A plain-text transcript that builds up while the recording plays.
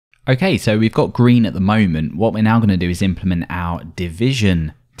Okay, so we've got green at the moment. What we're now going to do is implement our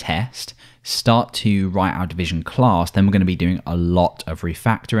division test, start to write our division class, then we're going to be doing a lot of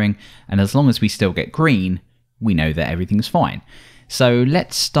refactoring, and as long as we still get green, we know that everything's fine. So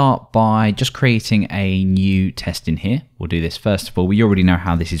let's start by just creating a new test in here. We'll do this first of all. We already know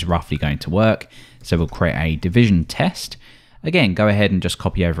how this is roughly going to work, so we'll create a division test. Again, go ahead and just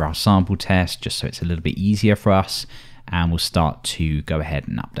copy over our sample test just so it's a little bit easier for us, and we'll start to go ahead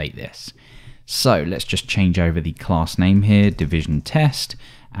and update this. So let's just change over the class name here, division test,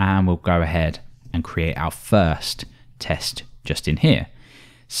 and we'll go ahead and create our first test just in here.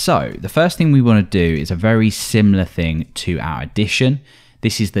 So the first thing we want to do is a very similar thing to our addition.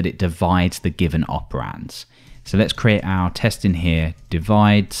 This is that it divides the given operands. So let's create our test in here,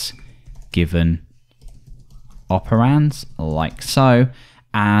 divides given operands, like so,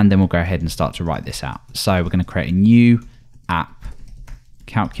 and then we'll go ahead and start to write this out. So we're going to create a new app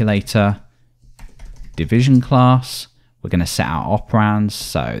calculator division class. We're going to set our operands,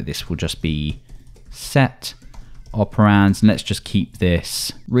 so this will just be set operands, and let's just keep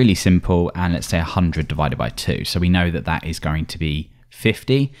this really simple, and let's say 100 divided by 2. So we know that that is going to be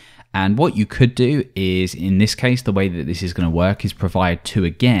 50. And what you could do is, in this case, the way that this is going to work is provide 2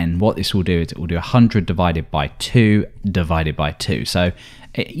 again. What this will do is it will do 100 divided by 2 divided by 2. So,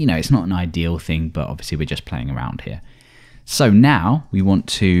 it's not an ideal thing, but obviously we're just playing around here. So now we want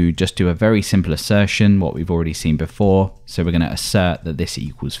to just do a very simple assertion, what we've already seen before. So we're going to assert that this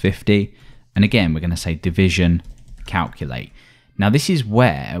equals 50. And again, we're going to say division calculate. Now this is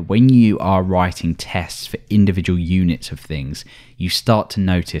where, when you are writing tests for individual units of things, you start to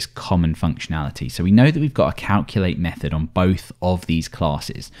notice common functionality. So we know that we've got a calculate method on both of these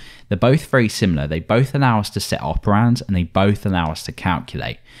classes. They're both very similar. They both allow us to set operands, and they both allow us to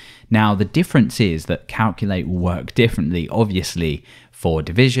calculate. Now the difference is that calculate will work differently, obviously, for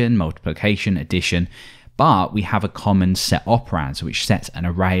division, multiplication, addition, but we have a common set operands, which sets an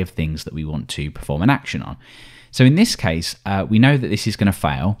array of things that we want to perform an action on. So in this case, we know that this is going to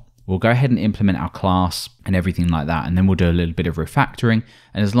fail. We'll go ahead and implement our class and everything like that, and then we'll do a little bit of refactoring.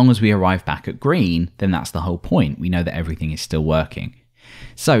 And as long as we arrive back at green, then that's the whole point. We know that everything is still working.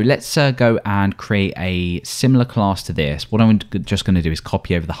 So let's go and create a similar class to this. What I'm just going to do is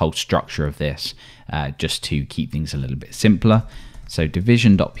copy over the whole structure of this just to keep things a little bit simpler. So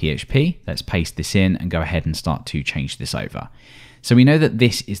division.php, let's paste this in and go ahead and start to change this over. So we know that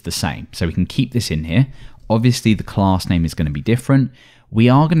this is the same, so we can keep this in here. Obviously the class name is going to be different. We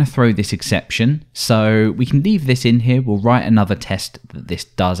are going to throw this exception, so we can leave this in here. We'll write another test that this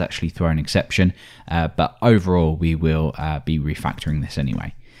does actually throw an exception, but overall we will be refactoring this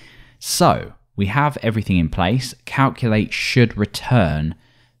anyway. So we have everything in place. Calculate should return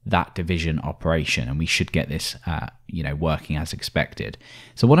that division operation, and we should get this working as expected.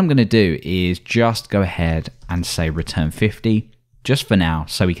 So what I'm going to do is just go ahead and say return 50 just for now,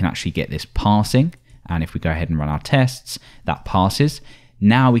 so we can actually get this passing. And if we go ahead and run our tests, that passes.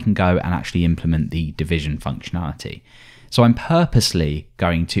 Now we can go and actually implement the division functionality. So I'm purposely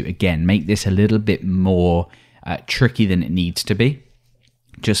going to, again, make this a little bit more tricky than it needs to be,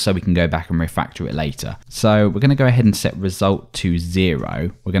 just so we can go back and refactor it later. So we're going to go ahead and set result to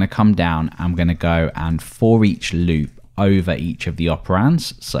 0. We're going to come down and we're going to go and for each loop over each of the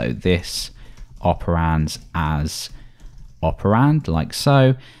operands. So this operands as operand, like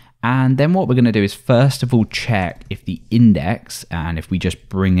so. And then what we're going to do is first of all check if the index, and if we just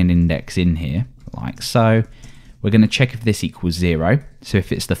bring an index in here, like so, we're going to check if this equals 0. So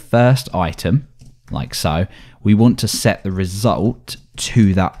if it's the first item, like so, we want to set the result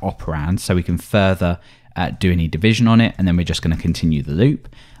to that operand so we can further do any division on it, and then we're just going to continue the loop.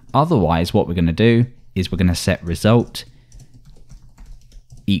 Otherwise, what we're going to do is we're going to set result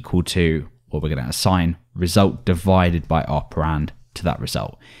equal to, or we're going to assign result divided by operand to that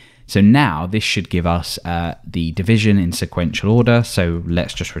result. So now this should give us the division in sequential order. So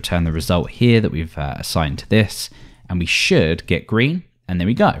let's just return the result here that we've assigned to this, and we should get green, and there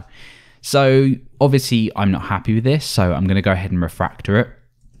we go. So obviously I'm not happy with this, so I'm going to go ahead and refactor it.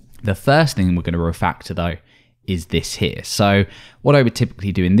 The first thing we're going to refactor though is this here. So what I would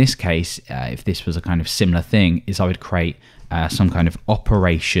typically do in this case, if this was a kind of similar thing, is I would create some kind of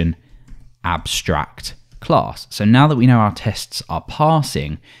operation abstract class. So now that we know our tests are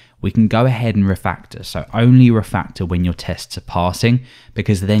passing, we can go ahead and refactor. So only refactor when your tests are passing,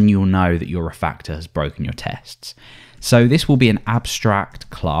 because then you'll know that your refactor has broken your tests. So this will be an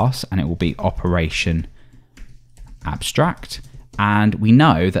abstract class, and it will be operation abstract. And we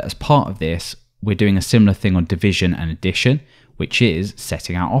know that as part of this, we're doing a similar thing on division and addition, which is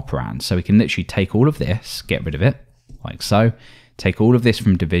setting our operands. So we can literally take all of this, get rid of it, like so, take all of this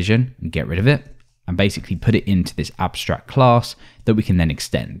from division and get rid of it, and basically put it into this abstract class that we can then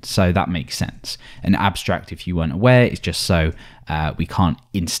extend. So that makes sense. An abstract, if you weren't aware, is just so we can't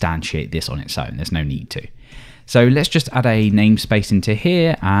instantiate this on its own. There's no need to. So let's just add a namespace into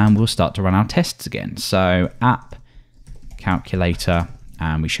here and we'll start to run our tests again. So app calculator,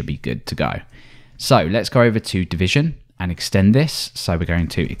 and we should be good to go. So let's go over to division and extend this. So we're going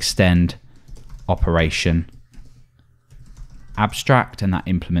to extend operation abstract, and that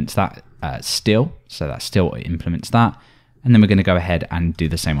implements that still. So that still implements that. And then we're going to go ahead and do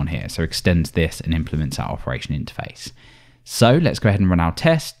the same on here. So extends this and implements our operation interface. So let's go ahead and run our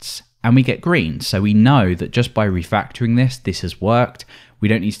tests, and we get green. So we know that just by refactoring this, this has worked. We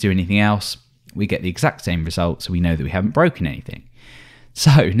don't need to do anything else. We get the exact same result, so we know that we haven't broken anything.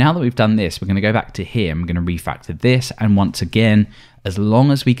 So now that we've done this, we're going to go back to here and we're going to refactor this. And once again, as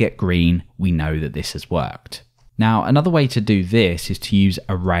long as we get green, we know that this has worked. Now, another way to do this is to use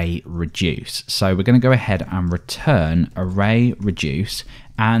array reduce. So we're going to go ahead and return array reduce.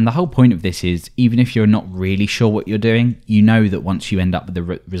 And the whole point of this is, even if you're not really sure what you're doing, you know that once you end up with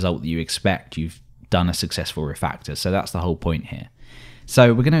the result that you expect, you've done a successful refactor. So that's the whole point here.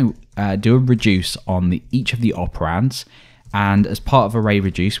 So we're going to do a reduce on each of the operands. And as part of array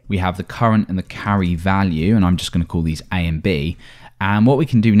reduce, we have the current and the carry value, and I'm just going to call these A and B. And what we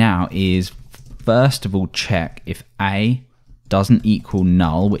can do now is, first of all, check if A doesn't equal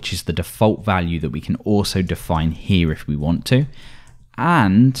null, which is the default value that we can also define here if we want to.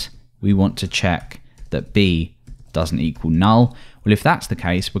 And we want to check that B doesn't equal null. Well, if that's the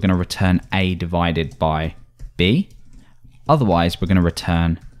case, we're going to return A divided by B. Otherwise, we're going to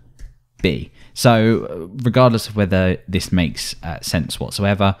return B. So regardless of whether this makes sense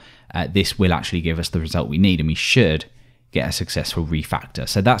whatsoever, this will actually give us the result we need, and we should get a successful refactor.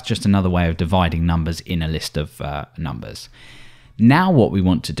 So that's just another way of dividing numbers in a list of numbers. Now what we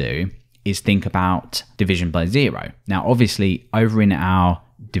want to do is think about division by 0. Now obviously over in our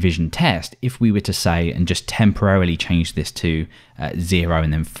division test, if we were to say and just temporarily change this to 0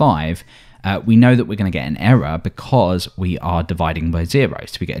 and then 5, we know that we're going to get an error because we are dividing by 0.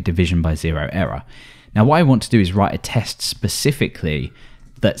 So we get a division by 0 error. Now what I want to do is write a test specifically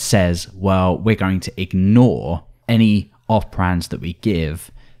that says, well, we're going to ignore any operands that we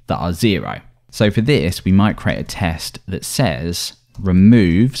give that are 0. So for this, we might create a test that says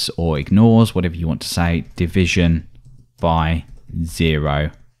removes or ignores, whatever you want to say, division by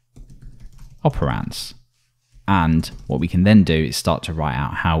 0 operands. And what we can then do is start to write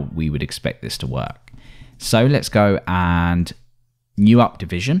out how we would expect this to work. So let's go and new up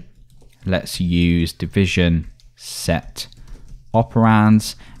division. Let's use division set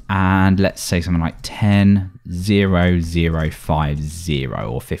operands, and let's say something like 10, 0, 0, 5,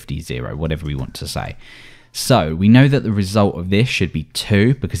 0 or 50, 0, whatever we want to say. So we know that the result of this should be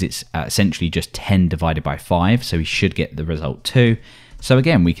 2 because it's essentially just 10 divided by 5. So we should get the result 2. So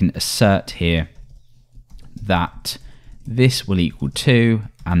again, we can assert here that this will equal 2,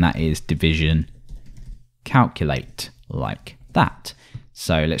 and that is division calculate like that.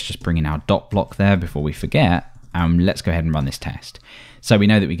 So let's just bring in our dot block there before we forget. Let's go ahead and run this test. So we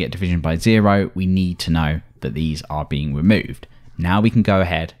know that we get division by 0. We need to know that these are being removed. Now we can go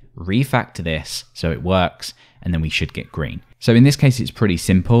ahead, refactor this so it works, and then we should get green. So in this case, it's pretty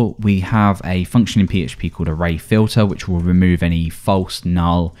simple. We have a function in PHP called array filter, which will remove any false,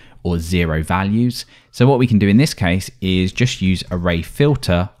 null, or 0 values. So what we can do in this case is just use array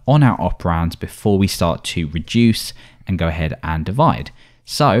filter on our operands before we start to reduce and go ahead and divide.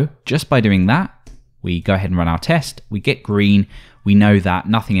 So just by doing that, we go ahead and run our test, we get green, we know that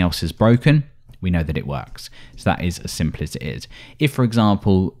nothing else is broken, we know that it works. So that is as simple as it is. If, for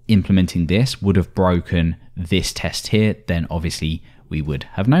example, implementing this would have broken this test here, then obviously we would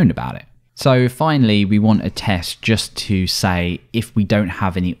have known about it. So finally, we want a test just to say if we don't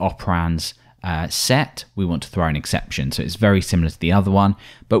have any operands set, we want to throw an exception. So it's very similar to the other one,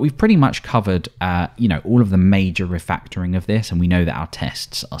 but we've pretty much covered all of the major refactoring of this, and we know that our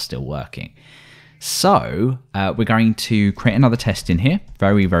tests are still working. So we're going to create another test in here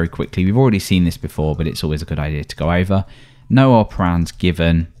very, very quickly. We've already seen this before, but it's always a good idea to go over. No operands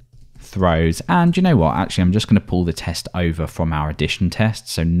given, throws, and you know what? Actually, I'm just going to pull the test over from our addition test.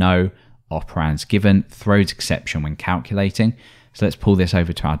 So no operands given, throws exception when calculating. So let's pull this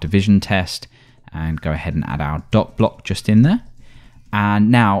over to our division test and go ahead and add our dot block just in there. And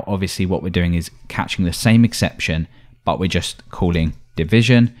now, obviously, what we're doing is catching the same exception, but we're just calling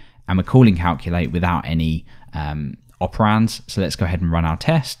division. And we're calling calculate without any operands. So let's go ahead and run our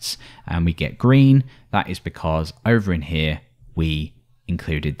tests, and we get green. That is because over in here, we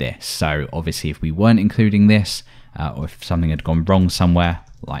included this. So obviously if we weren't including this, or if something had gone wrong somewhere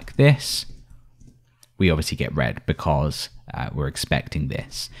like this, we obviously get red because we're expecting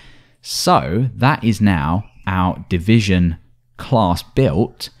this. So that is now our division class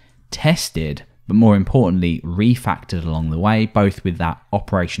built, tested, but more importantly, refactored along the way, both with that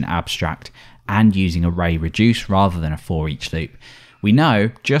operation abstract and using array reduce rather than a for each loop. We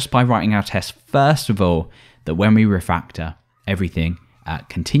know just by writing our test, first of all, that when we refactor, everything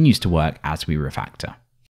continues to work as we refactor.